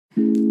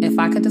If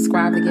I could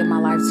describe the Get My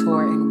Life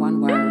tour in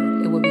one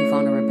word, it would be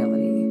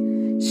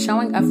vulnerability.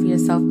 Showing up for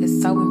yourself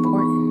is so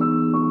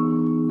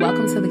important.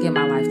 Welcome to the Get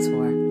My Life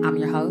tour. I'm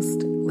your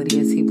host,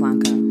 Lydia T.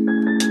 Blanco.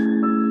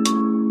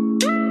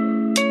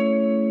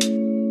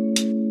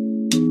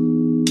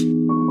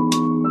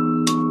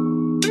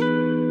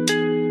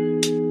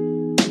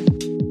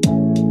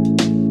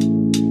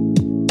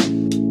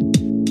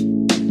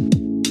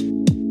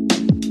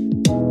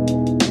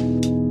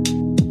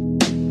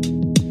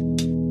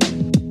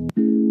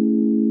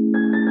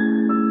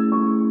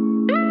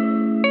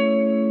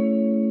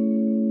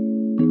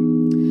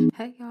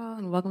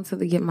 Welcome to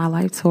the Get My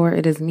Life tour.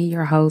 It is me,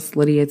 your host,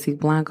 Lydia T.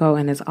 Blanco,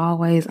 and as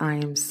always, I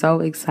am so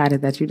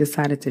excited that you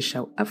decided to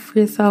show up for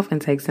yourself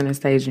and take center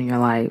stage in your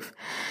life.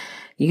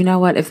 You know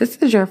what? If this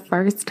is your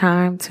first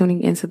time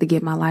tuning into the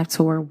Get My Life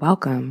tour,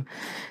 welcome.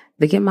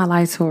 The Get My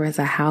Life tour is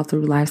a how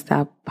through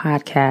lifestyle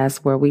podcast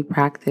where we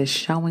practice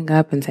showing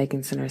up and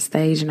taking center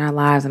stage in our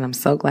lives, and I'm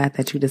so glad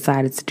that you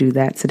decided to do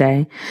that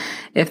today.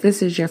 If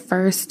this is your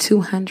first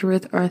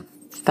 200th or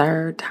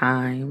third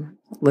time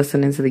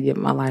listening to the Get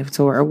My Life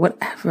tour, or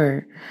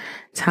whatever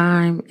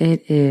time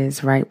it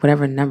is, right?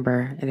 Whatever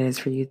number it is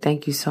for you.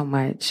 Thank you so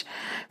much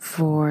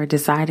for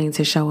deciding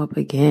to show up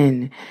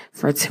again,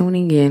 for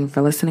tuning in,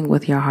 for listening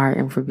with your heart,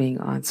 and for being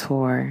on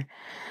tour.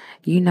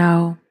 You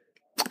know,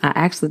 I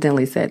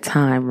accidentally said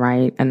time,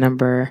 right? A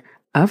number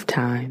of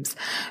times,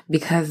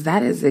 because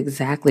that is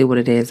exactly what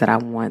it is that I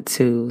want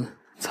to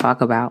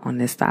talk about on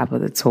this stop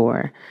of the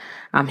tour.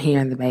 I'm here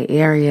in the Bay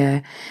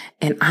Area,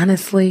 and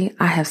honestly,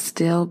 I have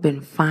still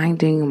been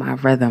finding my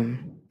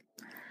rhythm,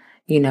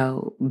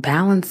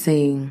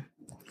 balancing,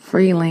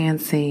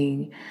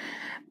 freelancing,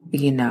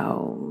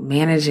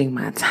 managing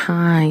my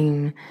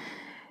time,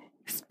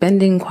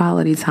 spending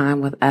quality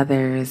time with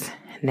others,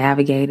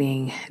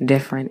 navigating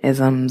different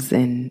isms,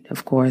 and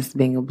of course,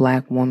 being a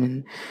Black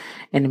woman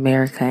in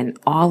America and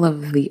all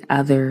of the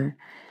other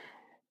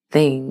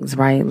things,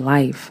 right?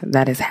 Life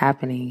that is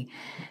happening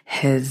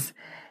has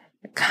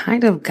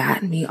kind of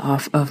gotten me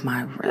off of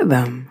my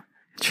rhythm.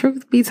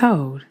 Truth be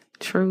told.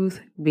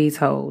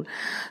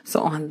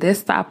 So on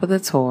this stop of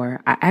the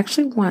tour, I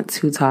actually want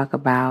to talk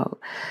about,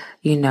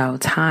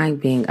 time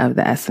being of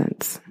the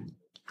essence.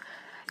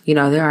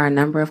 There are a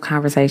number of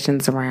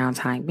conversations around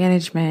time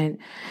management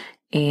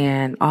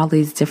and all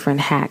these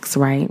different hacks,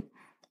 right?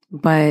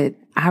 But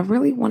I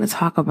really want to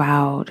talk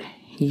about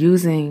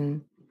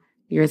using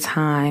your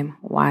time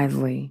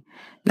wisely,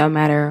 no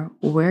matter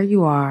where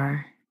you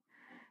are,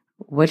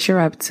 what you're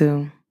up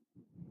to,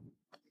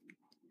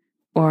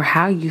 or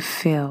how you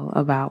feel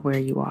about where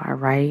you are,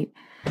 right?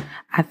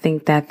 I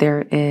think that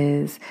there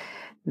is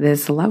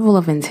this level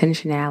of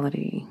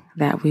intentionality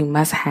that we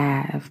must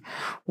have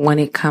when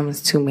it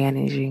comes to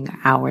managing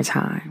our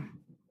time,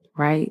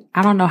 right?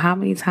 I don't know how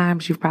many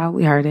times you've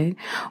probably heard it,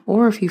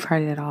 or if you've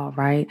heard it at all,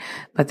 right?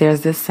 But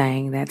there's this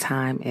saying that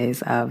time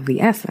is of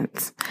the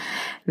essence.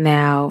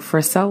 Now,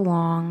 for so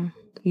long,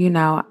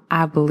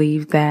 I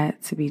believe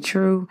that to be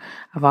true.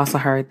 I've also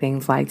heard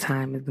things like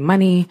time is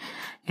money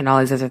and all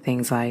these other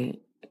things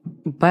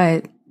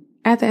but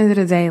at the end of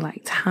the day,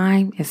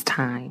 time is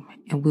time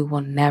and we will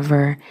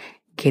never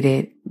get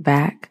it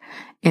back.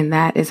 And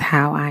that is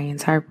how I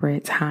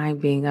interpret time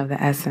being of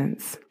the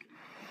essence.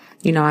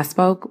 I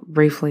spoke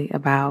briefly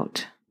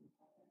about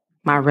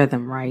my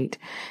rhythm, right?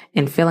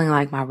 And feeling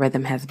like my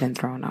rhythm has been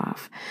thrown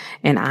off.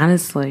 And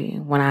honestly,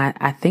 when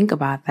I think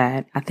about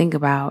that, I think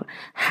about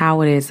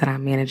how it is that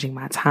I'm managing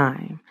my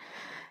time.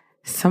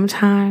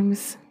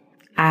 Sometimes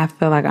I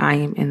feel like I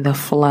am in the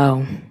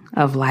flow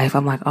of life.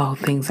 I'm like, oh,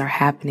 things are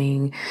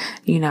happening.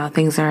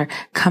 Things are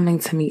coming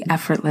to me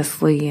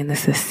effortlessly and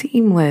this is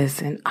seamless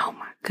and oh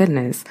my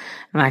goodness.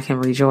 And I can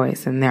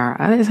rejoice. And there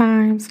are other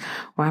times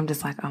where I'm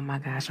just like, oh my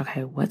gosh,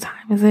 okay, what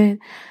time is it?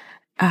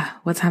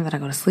 What time did I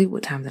go to sleep?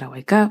 What time did I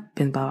wake up?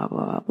 And blah,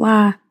 blah, blah,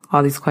 blah.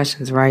 All these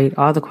questions, right?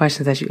 All the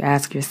questions that you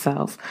ask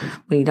yourself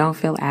when you don't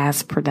feel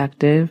as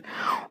productive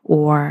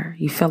or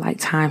you feel like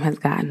time has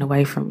gotten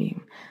away from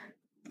you.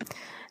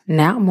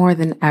 Now more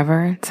than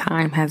ever,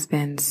 time has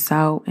been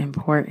so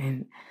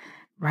important,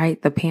 right?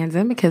 The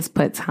pandemic has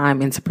put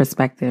time into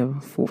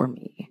perspective for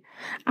me.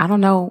 I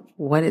don't know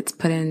what it's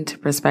put into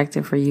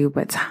perspective for you,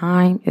 but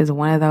time is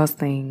one of those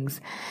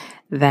things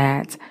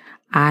that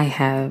I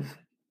have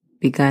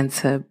begun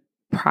to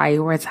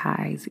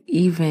prioritize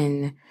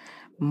even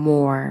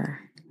more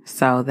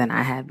so than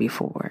I had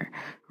before,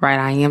 right?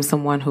 I am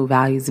someone who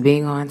values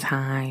being on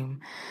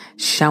time,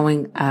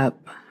 showing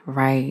up,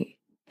 right,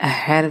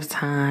 ahead of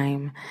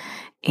time,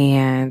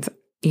 and,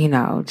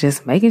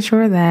 just making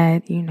sure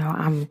that,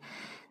 I'm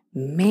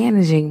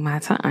managing my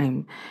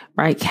time,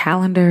 right?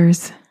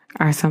 Calendars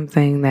are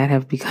something that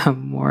have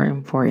become more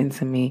important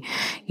to me.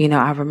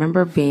 I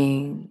remember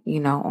being,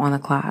 on the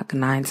clock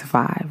 9 to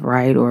 5,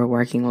 right? Or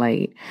working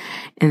late.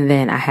 And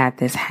then I had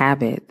this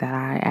habit that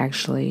I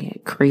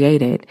actually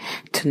created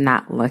to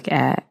not look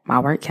at my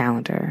work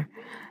calendar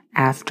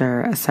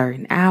after a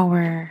certain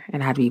hour.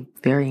 And I'd be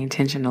very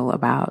intentional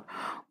about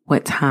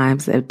what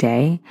times of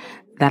day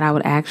that I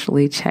would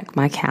actually check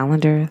my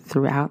calendar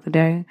throughout the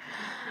day.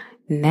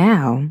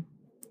 Now,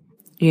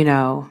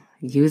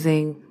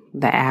 using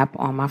the app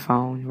on my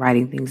phone,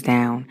 writing things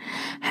down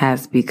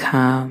has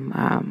become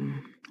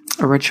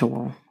a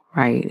ritual,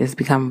 right? It's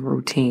become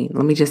routine.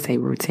 Let me just say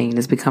routine.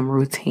 It's become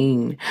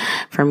routine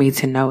for me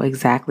to know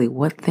exactly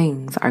what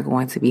things are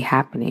going to be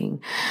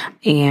happening.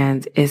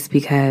 And it's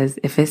because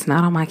if it's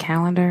not on my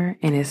calendar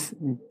and it's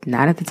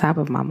not at the top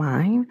of my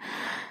mind,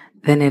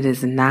 then it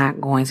is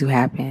not going to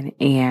happen.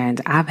 And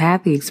I've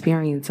had the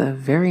experience of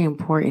very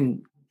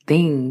important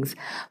things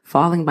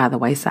falling by the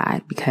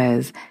wayside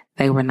because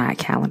they were not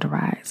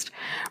calendarized,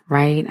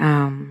 right?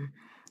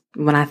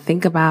 When I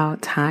think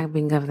about time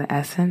being of the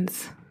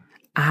essence,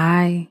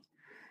 I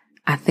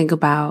think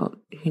about,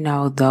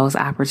 those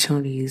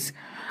opportunities,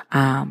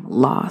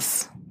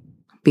 lost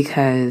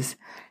because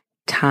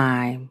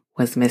time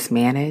was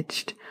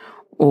mismanaged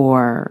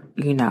or,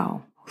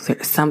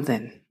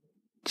 something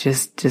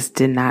just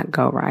did not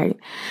go right.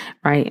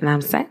 Right. And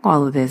I'm saying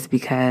all of this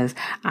because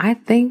I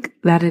think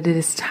that it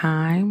is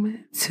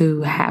time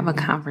to have a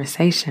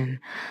conversation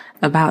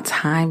about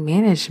time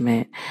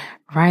management,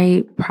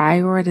 right?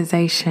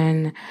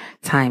 Prioritization,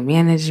 time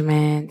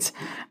management,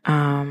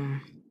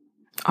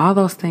 all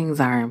those things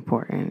are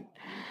important.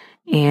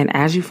 And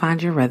as you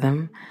find your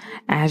rhythm,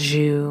 as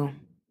you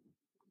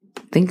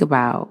think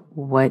about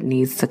what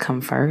needs to come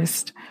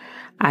first,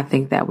 I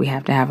think that we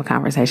have to have a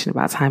conversation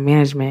about time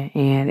management.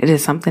 And it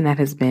is something that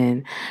has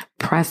been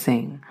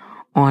pressing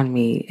on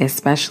me,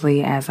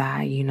 especially as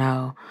I,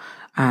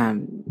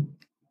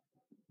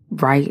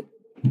 write,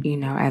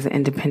 as an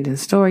independent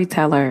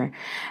storyteller,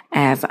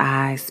 as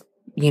I,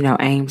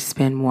 aim to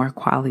spend more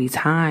quality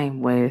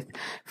time with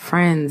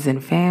friends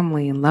and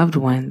family and loved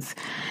ones,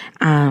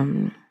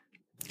 and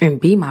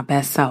be my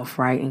best self,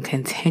 right? And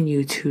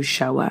continue to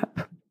show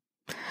up.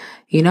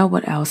 You know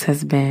what else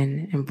has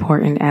been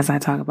important as I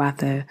talk about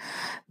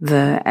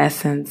the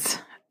essence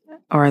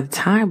or the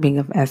time being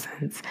of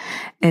essence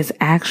is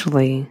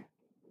actually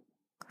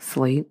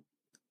sleep.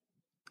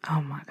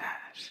 Oh my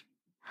gosh.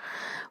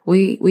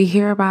 We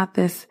hear about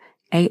this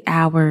 8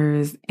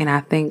 hours and I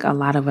think a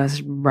lot of us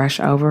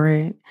brush over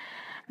it.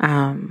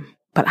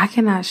 But I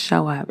cannot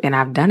show up, and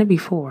I've done it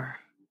before.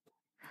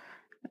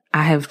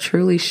 I have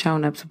truly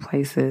shown up to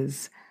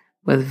places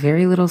with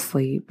very little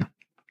sleep,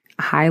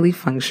 highly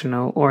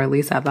functional, or at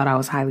least I thought I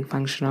was highly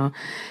functional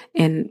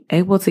and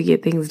able to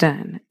get things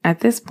done.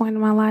 At this point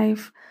in my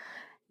life,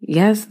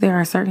 yes, there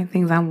are certain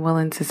things I'm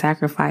willing to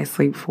sacrifice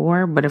sleep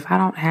for, but if I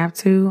don't have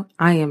to,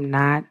 I am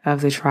not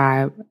of the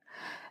tribe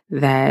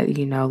that,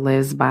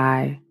 lives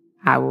by,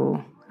 I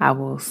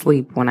will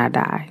sleep when I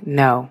die.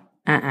 No,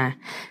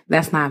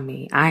 that's not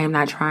me. I am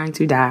not trying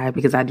to die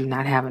because I do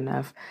not have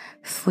enough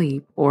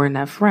sleep or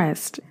enough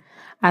rest.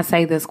 I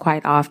say this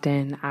quite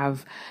often.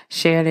 I've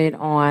shared it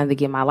on the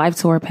Get My Life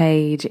Tour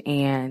page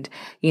and,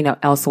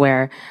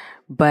 elsewhere,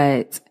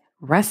 but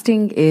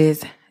resting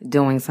is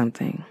doing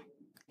something.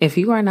 If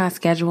you are not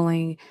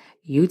scheduling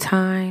you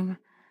time,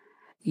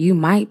 you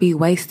might be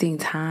wasting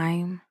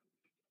time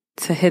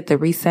to hit the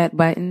reset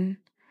button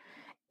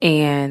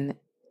and,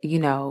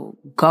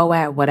 go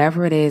at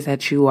whatever it is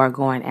that you are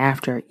going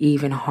after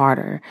even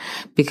harder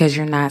because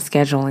you're not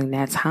scheduling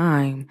that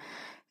time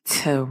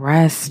to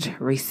rest,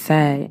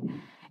 reset,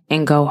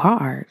 and go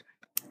hard.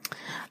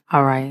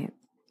 All right.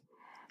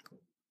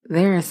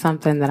 There is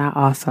something that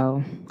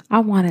I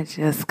want to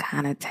just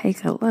kind of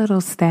take a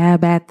little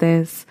stab at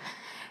this.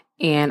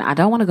 And I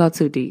don't want to go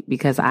too deep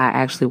because I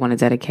actually want to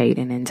dedicate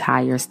an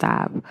entire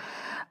stop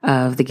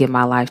of the Get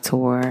My Life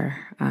Tour,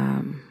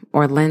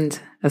 or lend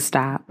a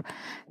stop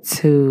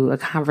to a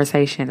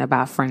conversation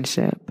about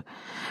friendship.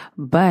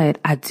 But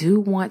I do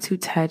want to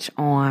touch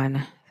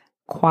on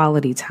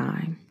quality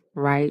time,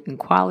 right? And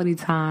quality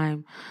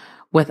time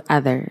with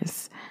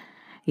others.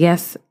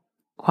 Yes,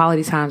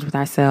 quality times with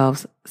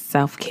ourselves,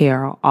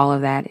 self-care, all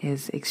of that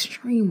is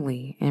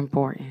extremely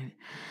important.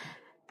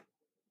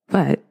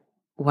 But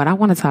what I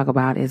want to talk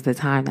about is the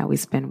time that we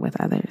spend with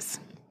others.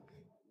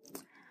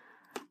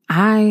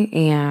 I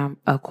am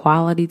a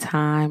quality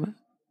time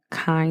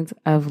kind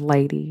of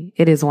lady.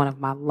 It is one of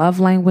my love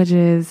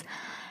languages.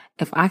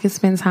 If I can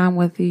spend time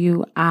with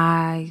you,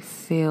 I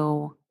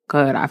feel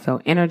good. I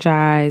feel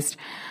energized.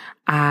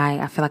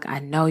 I feel like I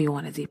know you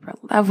on a deeper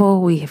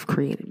level. We have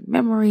created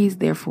memories.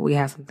 Therefore, we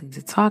have something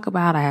to talk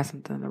about. I have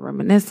something to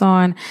reminisce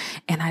on.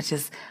 And I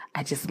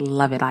just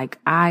love it. Like,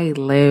 I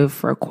live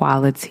for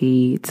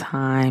quality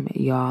time,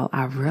 y'all.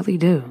 I really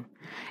do.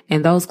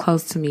 And those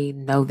close to me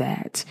know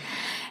that.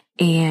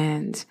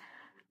 And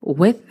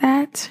with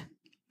that,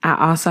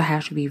 I also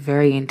have to be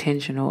very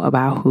intentional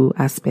about who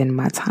I spend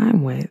my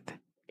time with.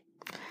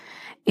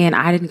 And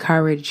I'd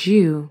encourage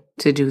you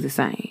to do the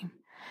same,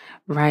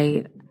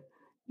 right?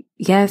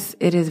 Yes,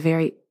 it is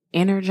very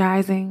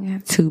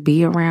energizing to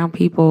be around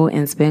people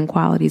and spend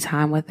quality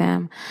time with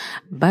them.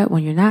 But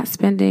when you're not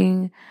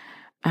spending,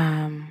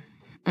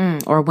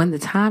 or when the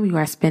time you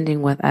are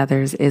spending with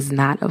others is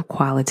not of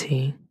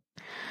quality,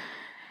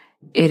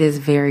 it is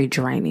very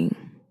draining.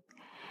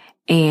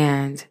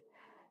 And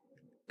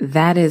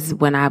that is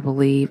when I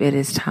believe it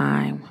is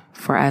time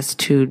for us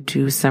to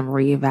do some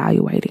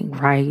reevaluating,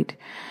 right?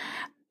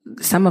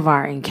 Some of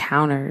our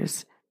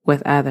encounters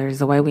with others,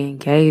 the way we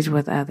engage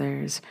with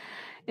others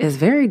is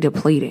very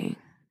depleting.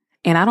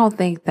 And I don't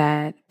think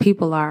that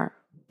people are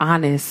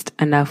honest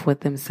enough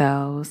with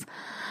themselves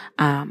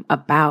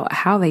about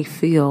how they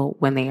feel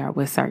when they are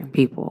with certain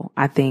people.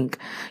 I think,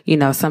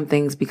 some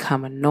things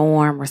become a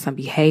norm, or some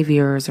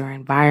behaviors or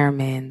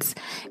environments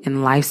and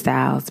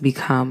lifestyles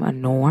become a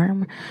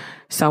norm.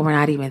 So we're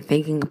not even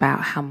thinking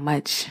about how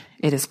much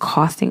it is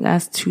costing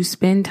us to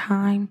spend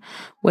time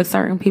with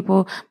certain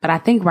people. But I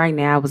think right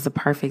now was the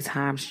perfect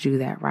time to do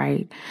that,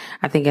 right?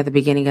 I think at the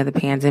beginning of the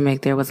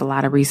pandemic, there was a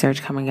lot of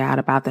research coming out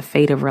about the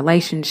fate of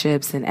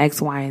relationships and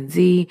X, Y, and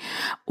Z,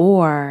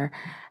 or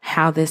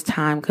how this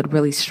time could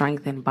really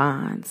strengthen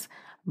bonds.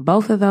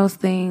 Both of those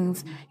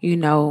things,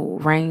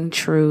 reign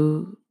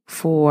true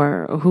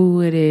for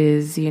who it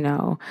is,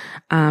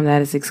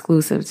 that is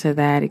exclusive to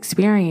that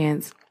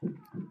experience,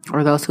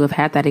 or those who have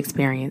had that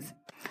experience.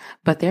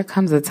 But there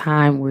comes a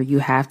time where you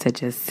have to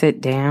just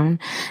sit down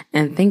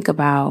and think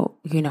about,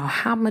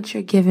 how much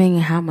you're giving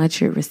and how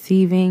much you're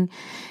receiving,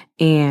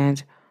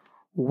 and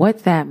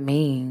what that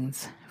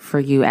means for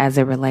you as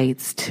it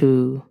relates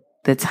to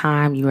the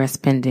time you are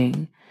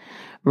spending,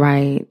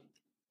 right?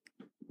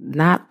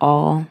 Not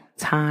all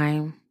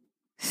time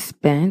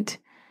spent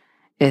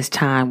is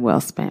time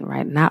well spent,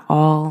 right? Not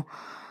all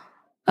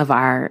of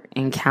our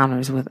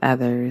encounters with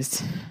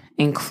others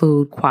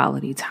include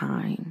quality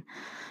time.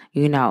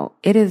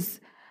 It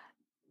is,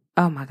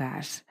 oh my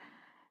gosh,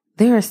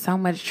 there is so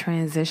much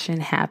transition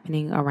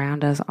happening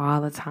around us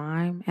all the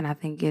time. And I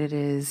think it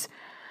is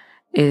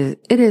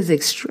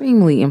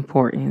extremely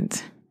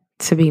important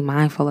to be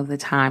mindful of the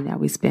time that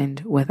we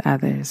spend with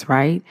others,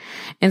 right?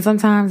 And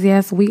sometimes,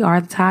 yes, we are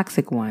the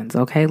toxic ones,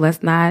 okay?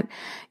 Let's not,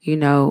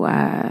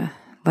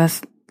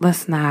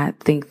 let's not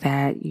think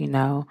that,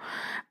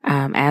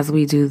 as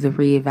we do the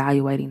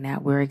reevaluating,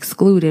 that we're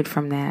excluded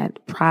from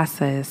that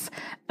process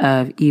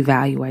of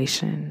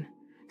evaluation.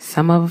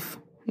 Some of,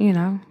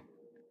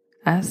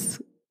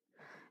 us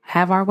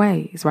have our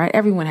ways, right?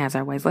 Everyone has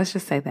our ways. Let's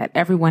just say that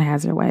everyone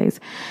has their ways.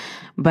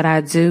 But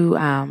I do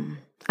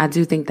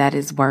think that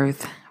is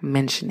worth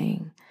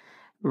mentioning,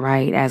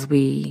 right? As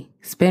we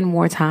spend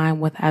more time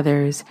with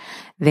others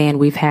than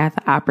we've had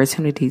the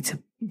opportunity to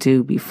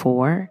do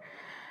before,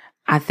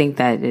 I think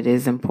that it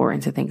is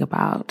important to think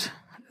about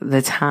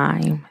the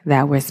time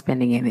that we're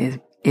spending in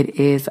it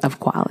is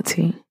of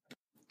quality.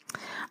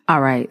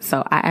 All right.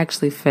 So I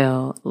actually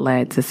feel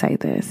led to say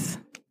this,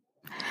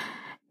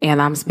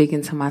 and I'm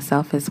speaking to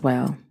myself as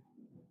well.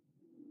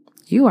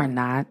 You are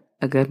not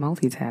a good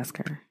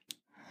multitasker.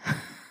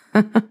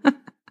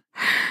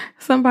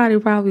 Somebody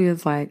probably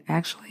is like,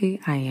 actually,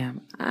 I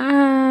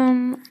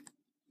am.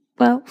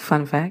 Well,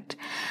 fun fact.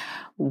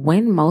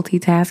 When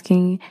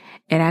multitasking,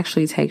 it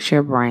actually takes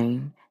your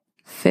brain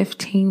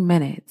 15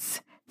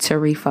 minutes to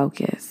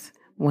refocus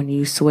when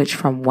you switch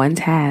from one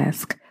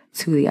task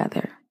to the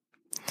other.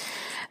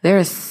 There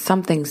is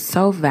something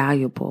so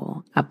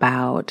valuable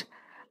about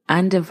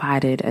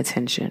undivided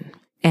attention,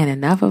 and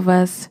enough of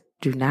us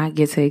do not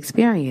get to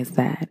experience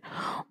that.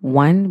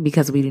 One,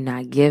 because we do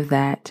not give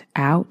that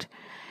out,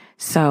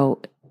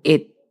 so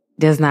it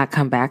does not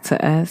come back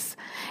to us.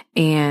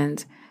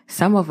 And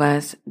some of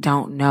us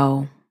don't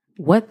know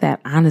what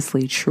that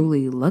honestly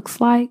truly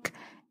looks like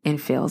and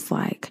feels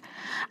like.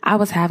 I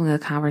was having a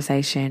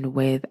conversation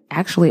with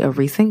actually a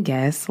recent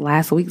guest,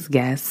 last week's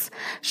guest,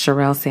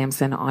 Sherelle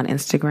Sampson, on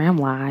Instagram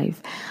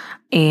Live.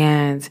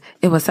 And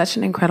it was such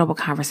an incredible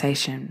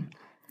conversation.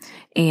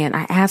 And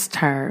I asked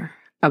her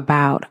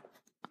about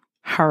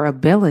her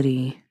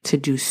ability to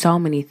do so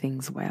many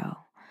things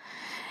well.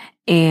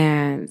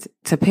 And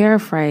to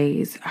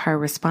paraphrase her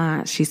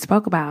response, she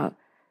spoke about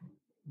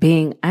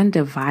being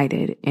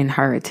undivided in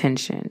her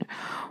attention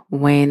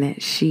when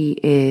she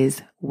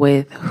is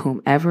with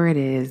whomever it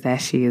is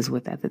that she is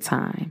with at the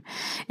time.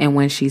 And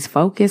when she's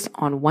focused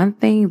on one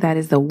thing, that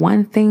is the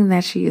one thing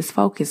that she is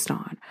focused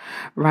on,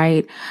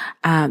 right?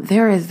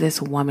 There is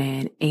this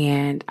woman,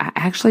 and I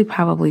actually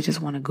probably just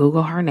want to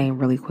Google her name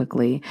really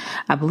quickly.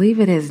 I believe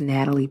it is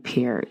Natalie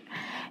Peart.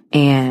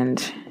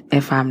 And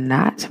if I'm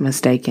not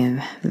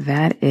mistaken,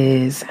 that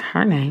is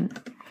her name.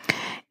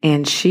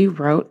 And she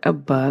wrote a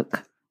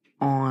book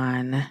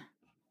on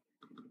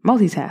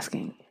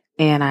multitasking.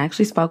 And I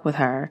actually spoke with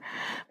her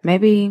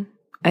maybe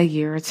a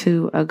year or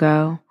two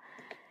ago.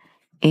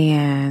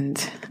 And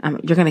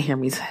you're going to hear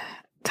me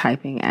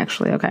typing,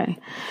 actually, okay?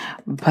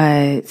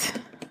 But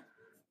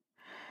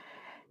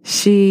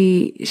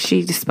she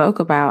spoke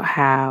about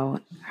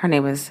how her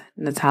name was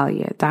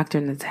Natalia,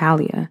 Dr.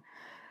 Natalia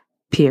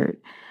Peart.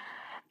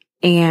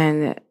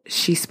 And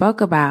she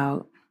spoke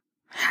about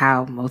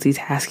how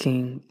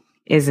multitasking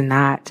is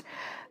not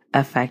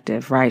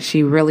effective, right?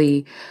 She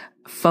really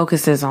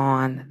focuses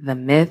on the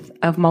myth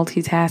of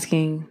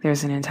multitasking.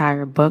 There's an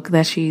entire book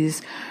that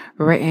she's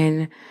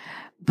written,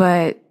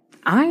 but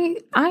I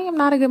am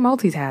not a good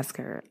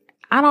multitasker.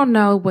 I don't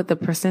know what the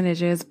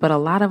percentage is, but a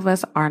lot of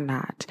us are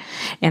not.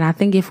 And I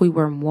think if we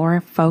were more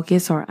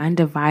focused or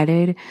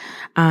undivided,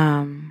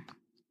 in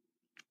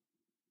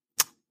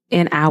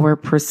our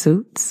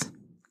pursuits,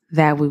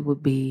 that we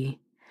would be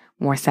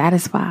more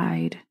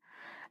satisfied,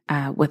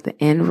 with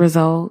the end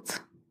result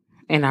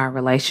in our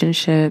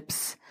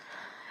relationships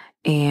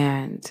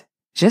and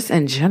just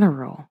in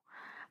general.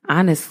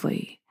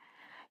 Honestly,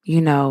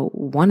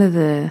 one of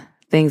the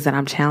things that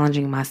I'm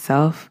challenging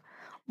myself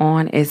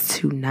on is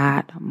to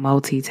not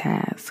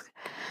multitask,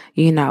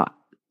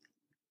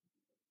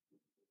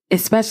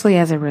 especially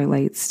as it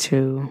relates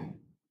to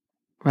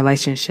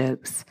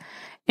relationships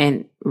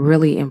and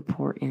really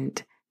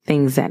important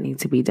things that need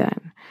to be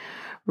done,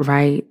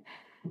 right?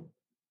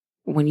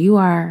 When you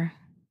are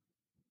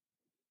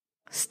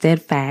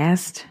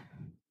steadfast,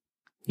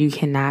 you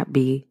cannot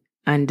be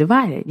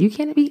undivided. You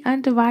can't be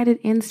undivided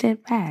and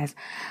steadfast.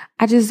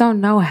 I just don't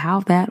know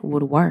how that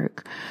would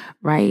work,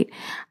 right?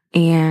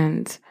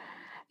 And,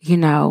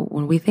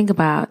 when we think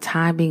about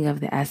time being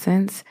of the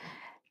essence,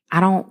 I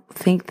don't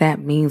think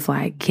that means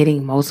like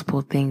getting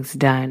multiple things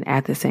done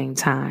at the same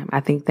time. I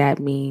think that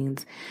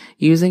means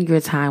using your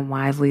time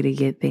wisely to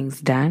get things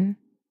done,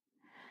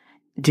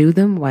 do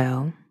them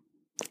well,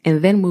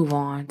 and then move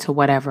on to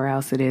whatever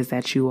else it is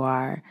that you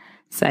are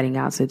setting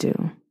out to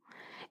do.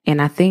 And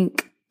I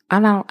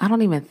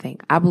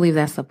believe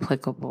that's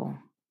applicable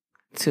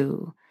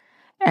to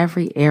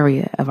every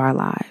area of our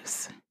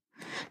lives.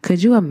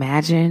 Could you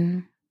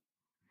imagine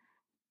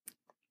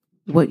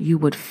what you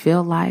would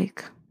feel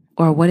like,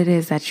 or what it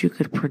is that you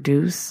could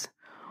produce,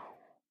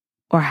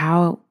 or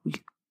how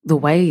the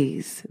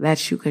ways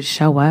that you could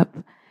show up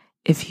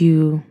if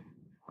you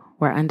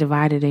were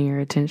undivided in your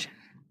attention?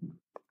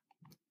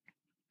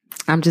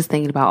 I'm just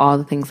thinking about all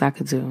the things I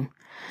could do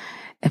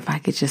if I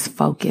could just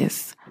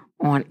focus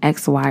on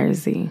X, Y, or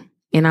Z.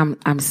 And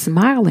I'm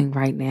smiling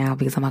right now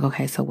because I'm like,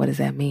 okay, so what does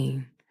that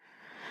mean?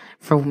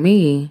 For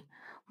me,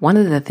 one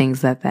of the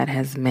things that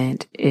has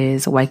meant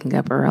is waking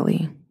up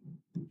earlier,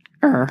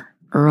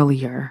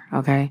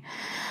 okay?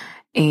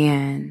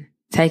 And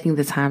taking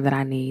the time that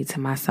I need to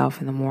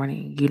myself in the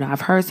morning.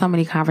 I've heard so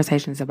many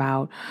conversations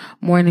about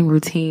morning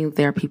routines.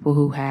 There are people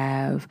who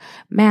have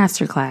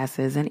master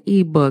classes and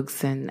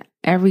ebooks and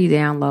every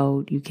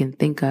download you can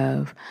think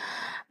of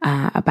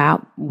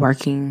about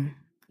working,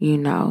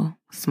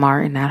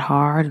 smart and not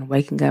hard, and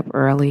waking up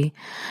early,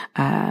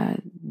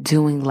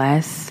 doing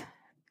less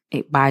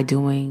by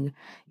doing,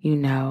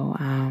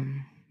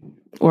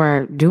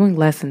 or doing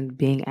less and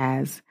being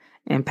as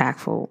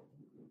impactful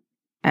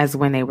as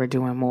when they were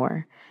doing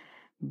more.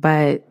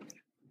 But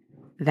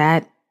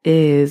that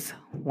is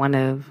one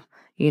of,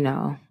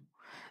 the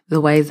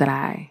ways that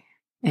I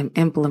am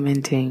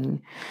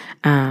implementing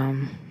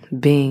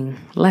being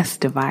less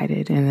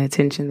divided, and the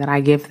attention that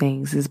I give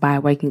things is by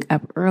waking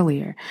up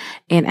earlier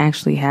and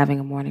actually having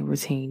a morning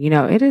routine.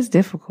 It is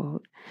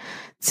difficult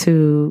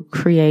to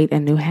create a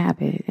new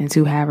habit and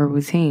to have a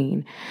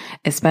routine,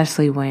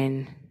 especially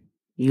when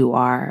you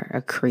are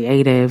a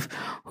creative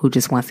who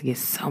just wants to get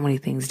so many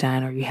things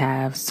done, or you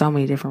have so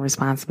many different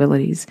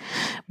responsibilities.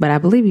 But I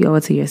believe you owe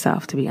it to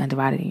yourself to be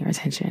undivided in your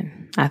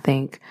attention. I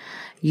think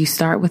you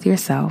start with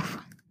yourself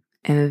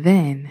and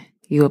then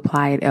you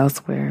apply it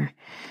elsewhere,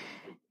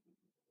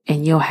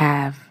 and you'll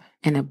have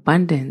an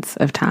abundance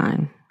of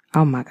time.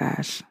 Oh my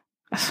gosh.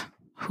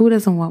 Who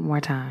doesn't want more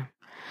time,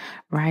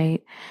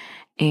 right?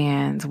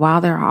 And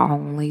while there are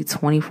only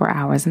 24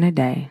 hours in a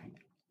day,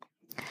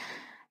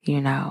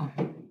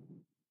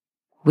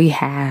 we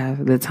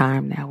have the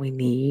time that we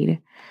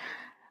need.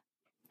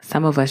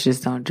 Some of us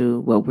just don't do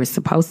what we're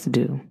supposed to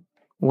do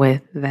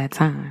with that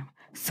time.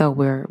 So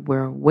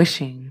we're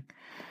wishing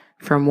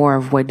for more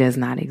of what does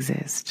not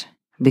exist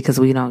because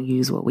we don't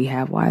use what we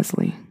have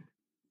wisely.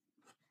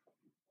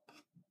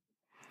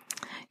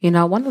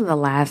 One of the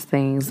last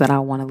things that I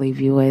want to leave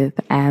you with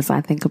as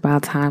I think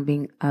about time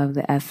being of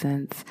the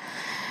essence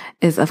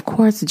is, of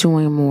course,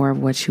 doing more of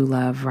what you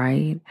love,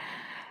 right?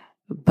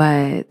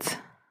 But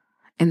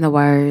in the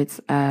words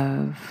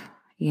of,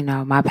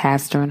 my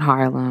pastor in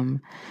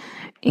Harlem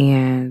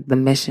and the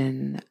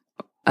mission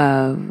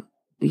of,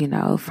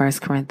 1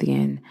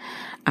 Corinthians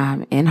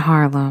in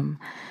Harlem,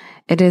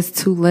 it is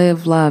to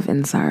live, love,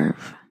 and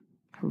serve,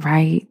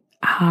 right?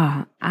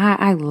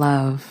 I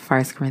love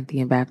 1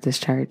 Corinthians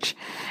Baptist Church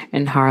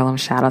in Harlem.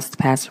 Shout outs to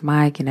Pastor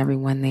Mike and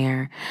everyone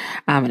there,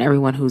 and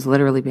everyone who's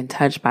literally been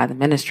touched by the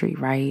ministry,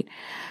 right?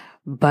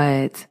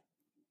 But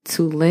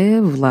to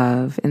live,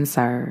 love, and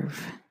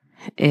serve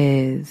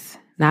is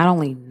not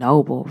only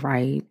noble,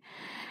 right?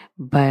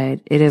 But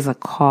it is a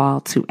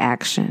call to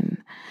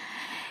action.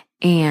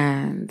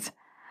 And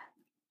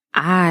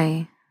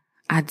I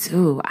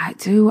do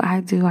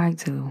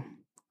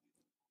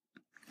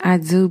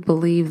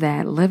believe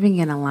that living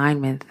in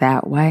alignment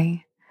that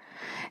way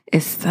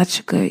is such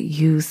a good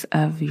use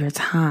of your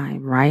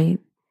time, right?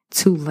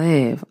 To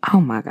live.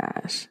 Oh my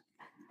gosh.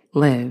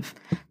 Live.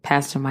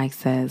 Pastor Mike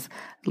says,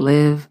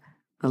 live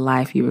the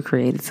life you were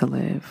created to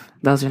live.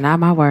 Those are not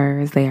my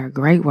words. They are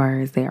great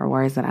words. They are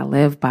words that I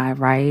live by,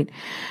 right?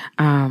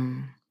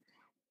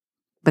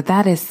 But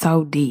that is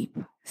so deep.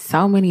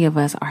 So many of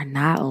us are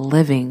not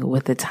living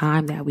with the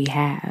time that we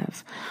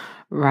have,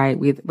 right?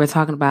 We're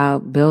talking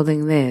about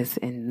building this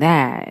and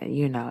that,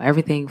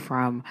 everything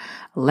from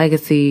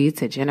legacy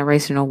to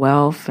generational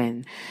wealth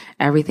and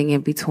everything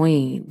in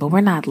between. But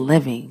we're not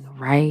living,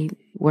 right?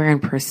 We're in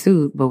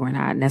pursuit, but we're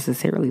not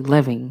necessarily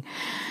living.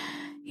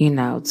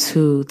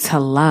 To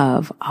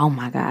love, oh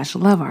my gosh,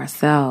 love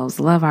ourselves,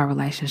 love our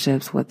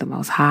relationships with the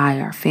Most High,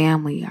 our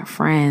family, our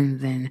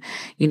friends, and,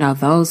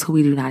 those who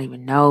we do not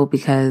even know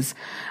because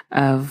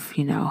of,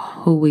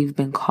 who we've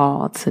been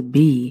called to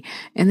be.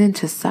 And then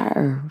to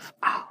serve,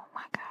 oh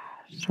my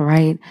gosh,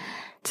 right?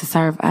 To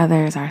serve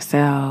others,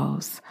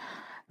 ourselves,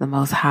 the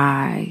Most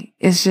High.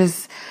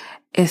 It's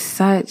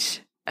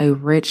such a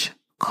rich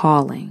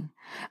calling,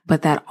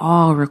 but that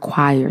all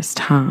requires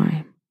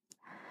time.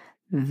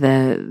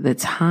 The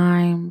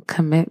time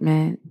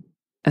commitment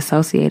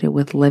associated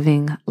with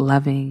living,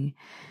 loving,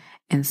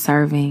 and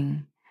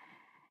serving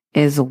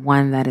is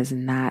one that is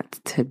not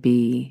to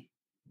be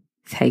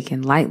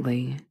taken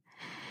lightly.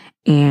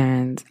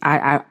 And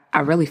I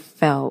really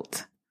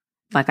felt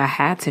like I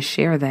had to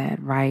share that,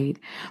 right?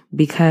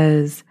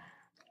 Because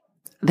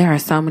there are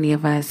so many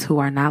of us who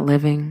are not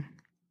living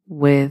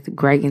with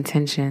great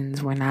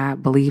intentions. We're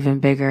not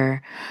believing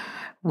bigger.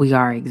 We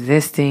are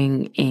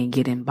existing and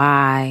getting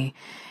by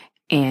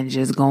and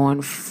just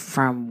going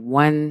from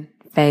one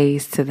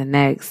phase to the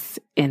next.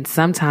 And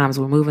sometimes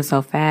we're moving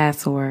so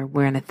fast or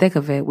we're in the thick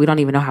of it, we don't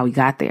even know how we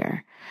got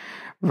there,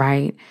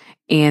 right?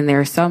 And there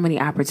are so many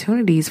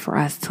opportunities for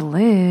us to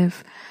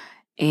live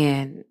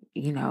and,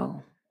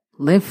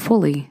 live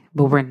fully,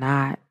 but we're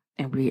not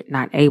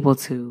able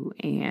to.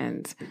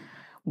 And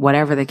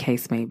whatever the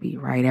case may be,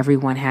 right?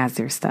 Everyone has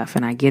their stuff.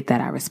 And I get that.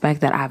 I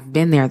respect that. I've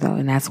been there though.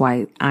 And that's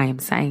why I am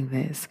saying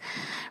this,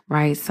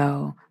 right?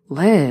 So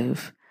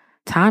live.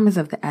 Time is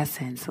of the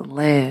essence.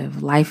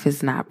 Live. Life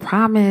is not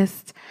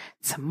promised.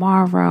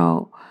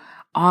 Tomorrow,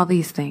 all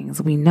these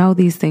things. We know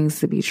these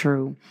things to be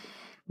true,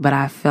 but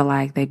I feel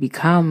like they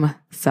become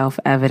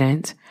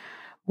self-evident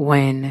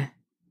when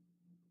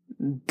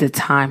the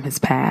time has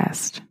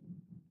passed,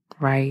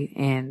 right?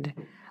 And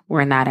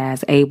we're not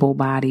as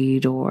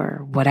able-bodied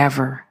or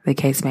whatever the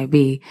case may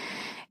be.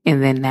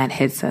 And then that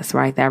hits us,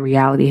 right? That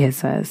reality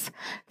hits us.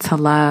 To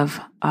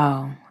love,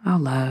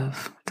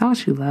 love.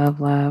 Don't you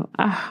love?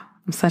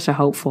 I'm such a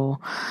hopeful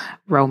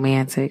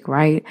romantic,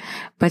 right?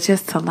 But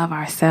just to love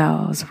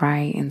ourselves,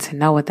 right? And to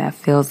know what that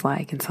feels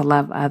like and to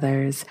love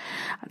others,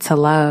 to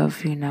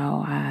love,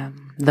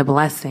 the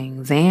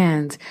blessings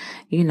and,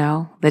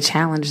 the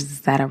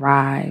challenges that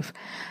arrive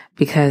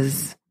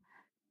because,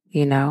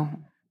 we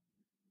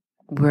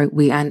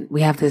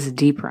have this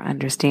deeper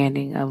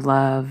understanding of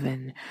love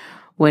and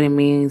what it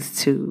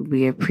means to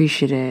be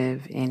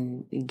appreciative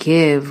and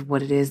give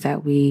what it is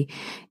that we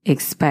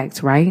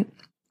expect, right?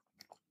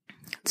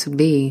 To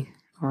be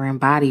or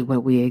embody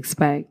what we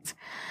expect,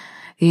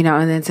 and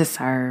then to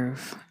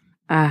serve.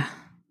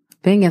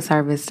 Being in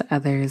service to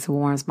others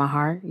warms my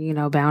heart.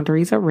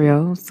 Boundaries are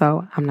real.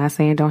 So I'm not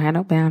saying don't have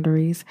no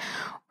boundaries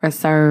or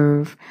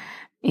serve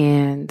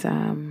and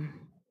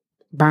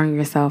burn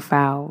yourself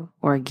out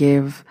or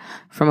give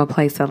from a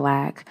place of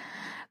lack.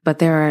 But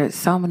there are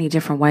so many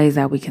different ways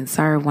that we can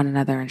serve one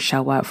another and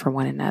show up for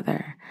one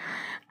another,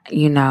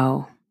 and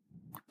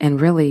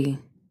really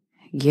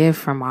give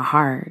from our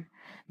heart.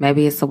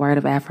 Maybe it's a word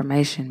of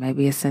affirmation.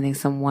 Maybe it's sending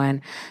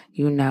someone,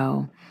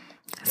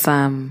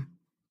 some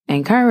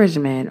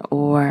encouragement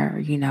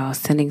or,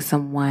 sending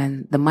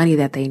someone the money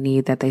that they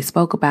need that they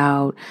spoke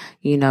about,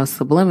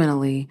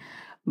 subliminally,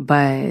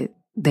 but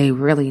they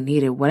really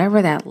need it.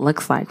 Whatever that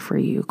looks like for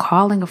you,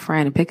 calling a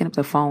friend and picking up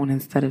the phone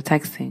instead of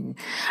texting.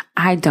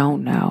 I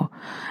don't know.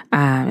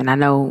 And I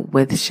know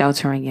with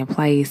sheltering in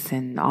place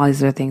and all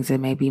these other things, it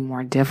may be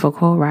more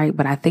difficult, right?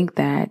 But I think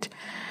that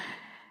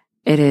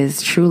it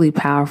is truly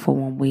powerful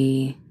when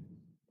we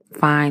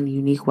find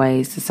unique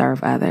ways to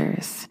serve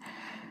others,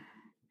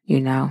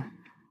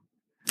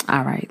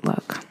 All right,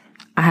 look,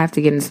 I have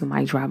to get into the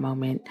mic drop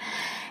moment.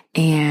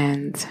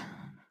 And,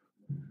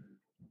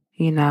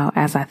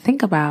 as I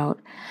think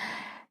about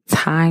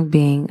time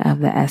being of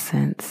the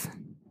essence,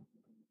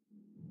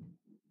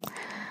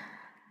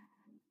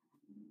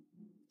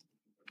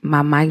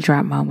 my mic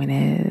drop moment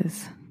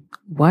is,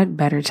 what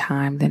better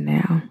time than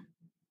now?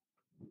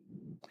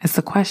 It's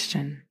a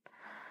question.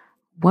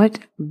 What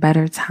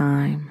better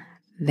time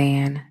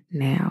than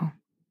now?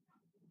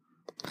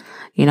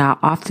 I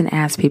often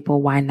ask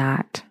people, why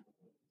not?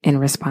 In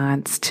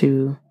response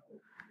to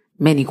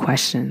many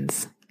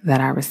questions that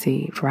I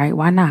received, right?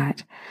 Why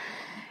not?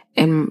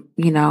 And,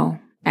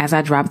 as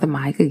I drop the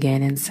mic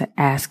again and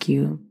ask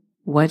you,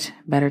 what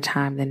better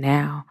time than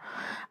now?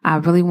 I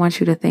really want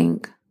you to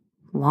think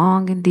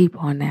long and deep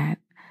on that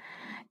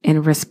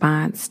in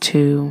response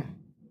to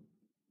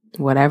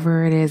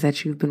whatever it is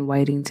that you've been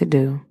waiting to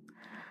do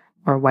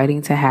or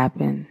waiting to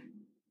happen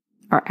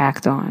or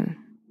act on.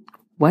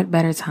 What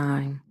better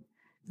time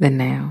than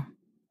now?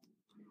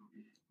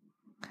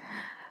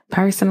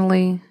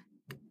 Personally,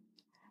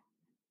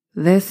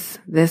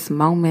 this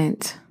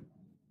moment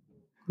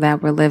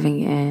that we're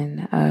living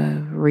in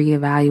of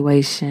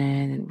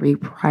reevaluation and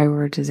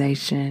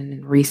reprioritization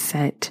and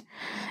reset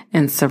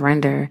and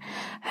surrender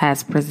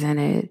has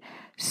presented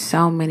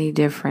so many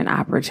different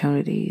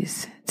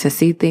opportunities to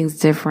see things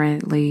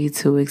differently,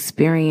 to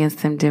experience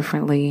them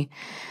differently,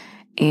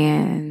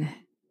 and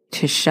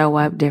to show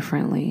up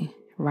differently,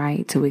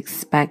 right? To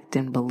expect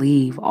and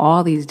believe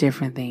all these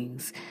different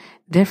things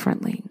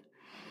differently.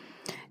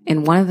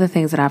 And one of the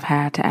things that I've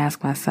had to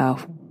ask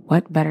myself,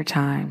 what better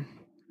time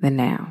than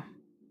now?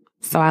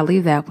 So I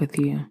leave that with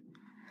you.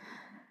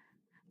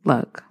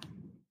 Look,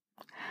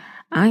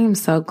 I am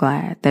so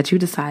glad that you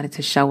decided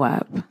to show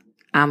up.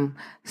 I'm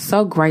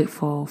so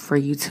grateful for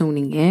you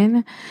tuning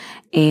in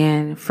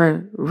and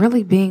for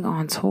really being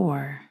on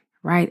tour,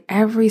 right?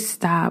 Every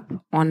stop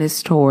on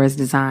this tour is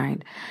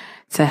designed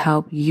to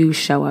help you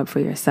show up for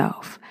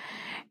yourself.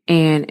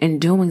 And in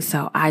doing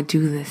so, I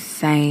do the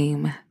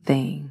same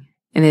thing.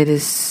 And it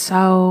is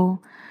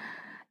so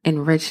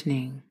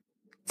enriching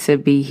to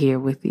be here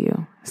with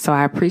you. So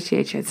I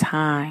appreciate your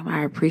time.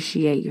 I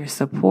appreciate your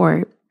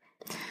support.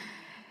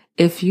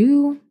 If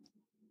you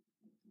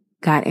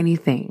got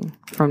anything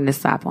from this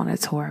stop on a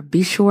tour,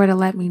 be sure to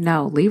let me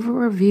know. Leave a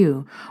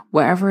review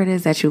wherever it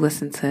is that you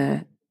listen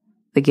to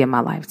the Get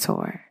My Life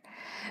Tour.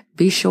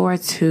 Be sure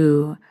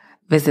to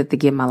visit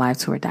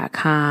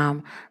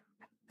thegetmylifetour.com,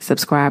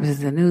 subscribe to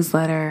the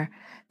newsletter,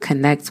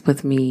 connect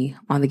with me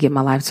on the Get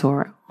My Life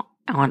Tour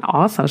on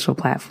all social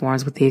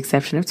platforms with the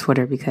exception of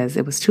Twitter because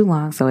it was too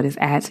long. So it is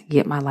at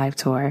Get My Life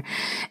Tour.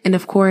 And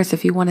of course,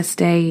 if you want to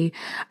stay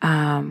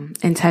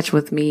in touch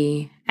with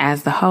me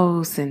as the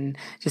host and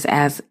just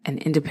as an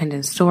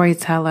independent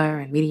storyteller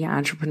and media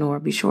entrepreneur,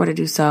 be sure to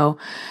do so.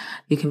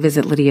 You can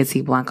visit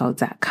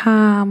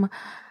LydiaTBlanco.com.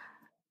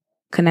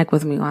 Connect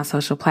with me on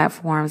social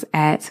platforms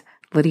at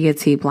Lydia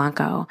T.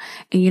 Blanco.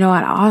 And you know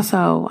what?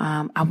 Also,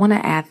 I want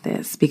to add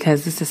this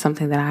because this is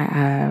something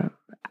that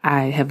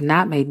I have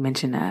not made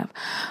mention of,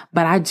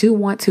 but I do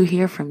want to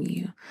hear from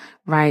you,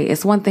 right?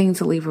 It's one thing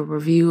to leave a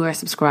review or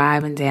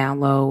subscribe and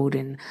download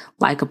and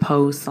like a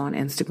post on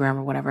Instagram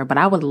or whatever, but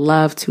I would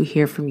love to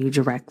hear from you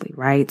directly,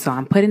 right? So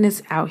I'm putting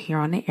this out here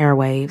on the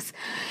airwaves.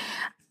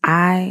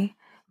 I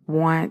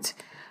want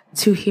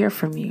to hear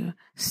from you.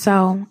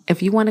 So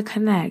if you want to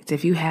connect,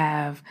 if you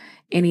have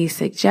any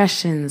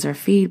suggestions or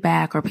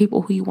feedback or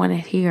people who you want to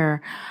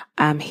hear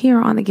here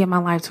on the Get My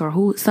Life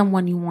Tour,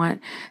 someone you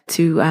want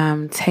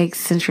to take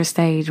center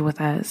stage with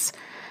us,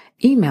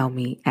 email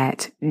me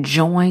at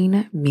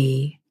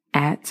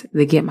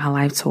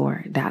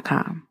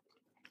joinme@thegetmylifetour.com.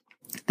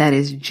 That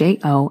is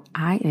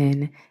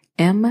JOINME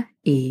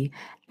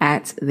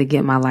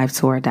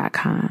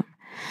 @thegetmylifetour.com.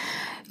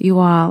 You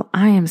all,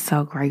 I am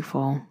so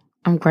grateful.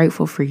 I'm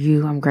grateful for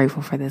you. I'm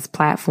grateful for this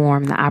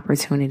platform, the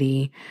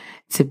opportunity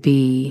to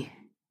be,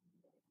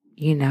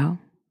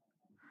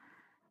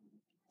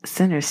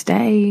 center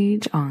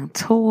stage on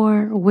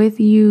tour with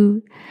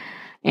you.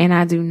 And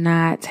I do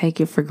not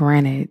take it for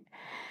granted.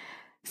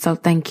 So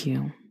thank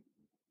you.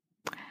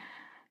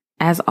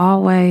 As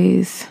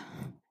always,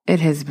 it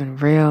has been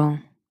real.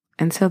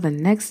 Until the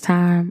next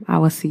time, I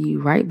will see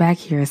you right back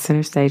here at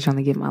center stage on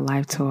the Get My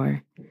Life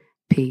Tour.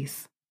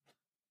 Peace.